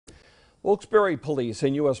Wilkes-Barre police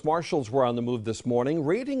and U.S. Marshals were on the move this morning,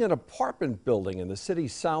 raiding an apartment building in the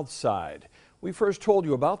city's south side. We first told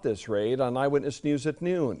you about this raid on Eyewitness News at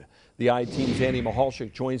noon. The I-Team's Andy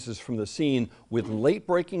Mahalchik joins us from the scene with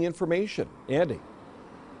late-breaking information. Andy.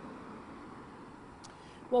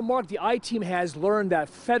 Well, Mark, the I-Team has learned that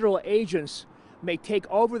federal agents may take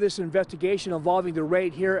over this investigation involving the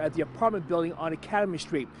raid here at the apartment building on Academy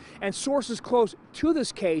Street. And sources close to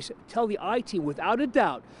this case tell the I-Team without a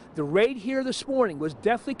doubt the raid here this morning was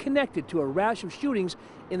definitely connected to a rash of shootings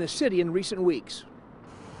in the city in recent weeks.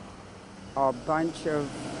 A bunch of,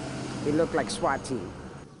 they looked like SWAT team,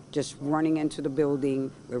 just running into the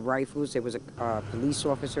building with rifles. There was a police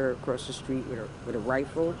officer across the street with a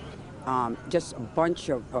rifle. Just a bunch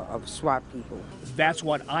of SWAT people. That's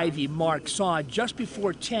what Ivy Mark saw just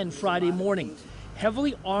before 10 Friday morning.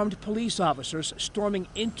 Heavily armed police officers storming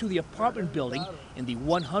into the apartment building in the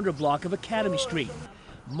 100 block of Academy Street.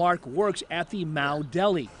 Mark works at the Mao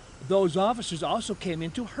Deli. Those officers also came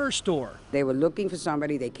into her store. They were looking for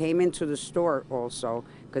somebody. They came into the store also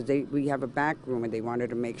because we have a back room and they wanted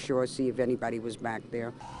to make sure, see if anybody was back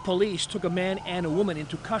there. Police took a man and a woman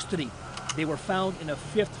into custody. They were found in a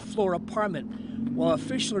 5th floor apartment. While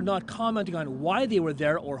officials are not commenting on why they were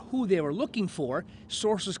there or who they were looking for,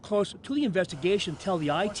 sources close to the investigation tell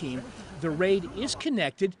the I-Team the raid is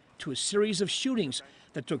connected to a series of shootings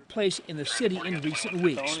that took place in the city in recent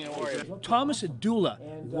weeks. Thomas Dula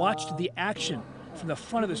watched the action from the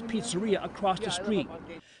front of his pizzeria across the street.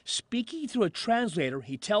 Speaking through a translator,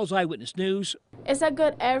 he tells Eyewitness News, "It's a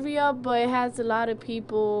good area, but it has a lot of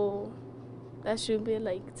people that should be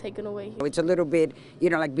taken away. It's a little bit,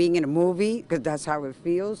 like being in a movie, because that's how it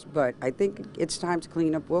feels, but I think it's time to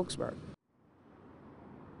clean up Wilkes-Barre."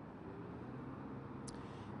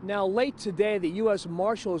 Now, late today, the U.S.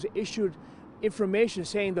 Marshals issued information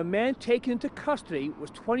saying the man taken into custody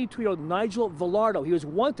was 22-year-old Nigel Villardo. He was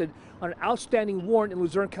wanted on an outstanding warrant in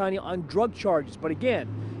Luzerne County on drug charges. But again,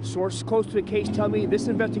 sources close to the case tell me this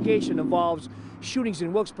investigation involves shootings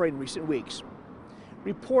in Wilkes-Barre in recent weeks.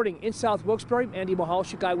 Reporting in South Wilkes-Barre, Andy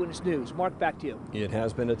Mahalchik, Eyewitness News. Mark, back to you. It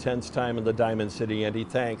has been a tense time in the Diamond City, Andy.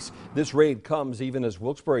 Thanks. This raid comes even as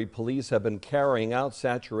Wilkes-Barre police have been carrying out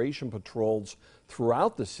saturation patrols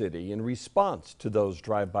throughout the city in response to those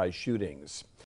drive-by shootings.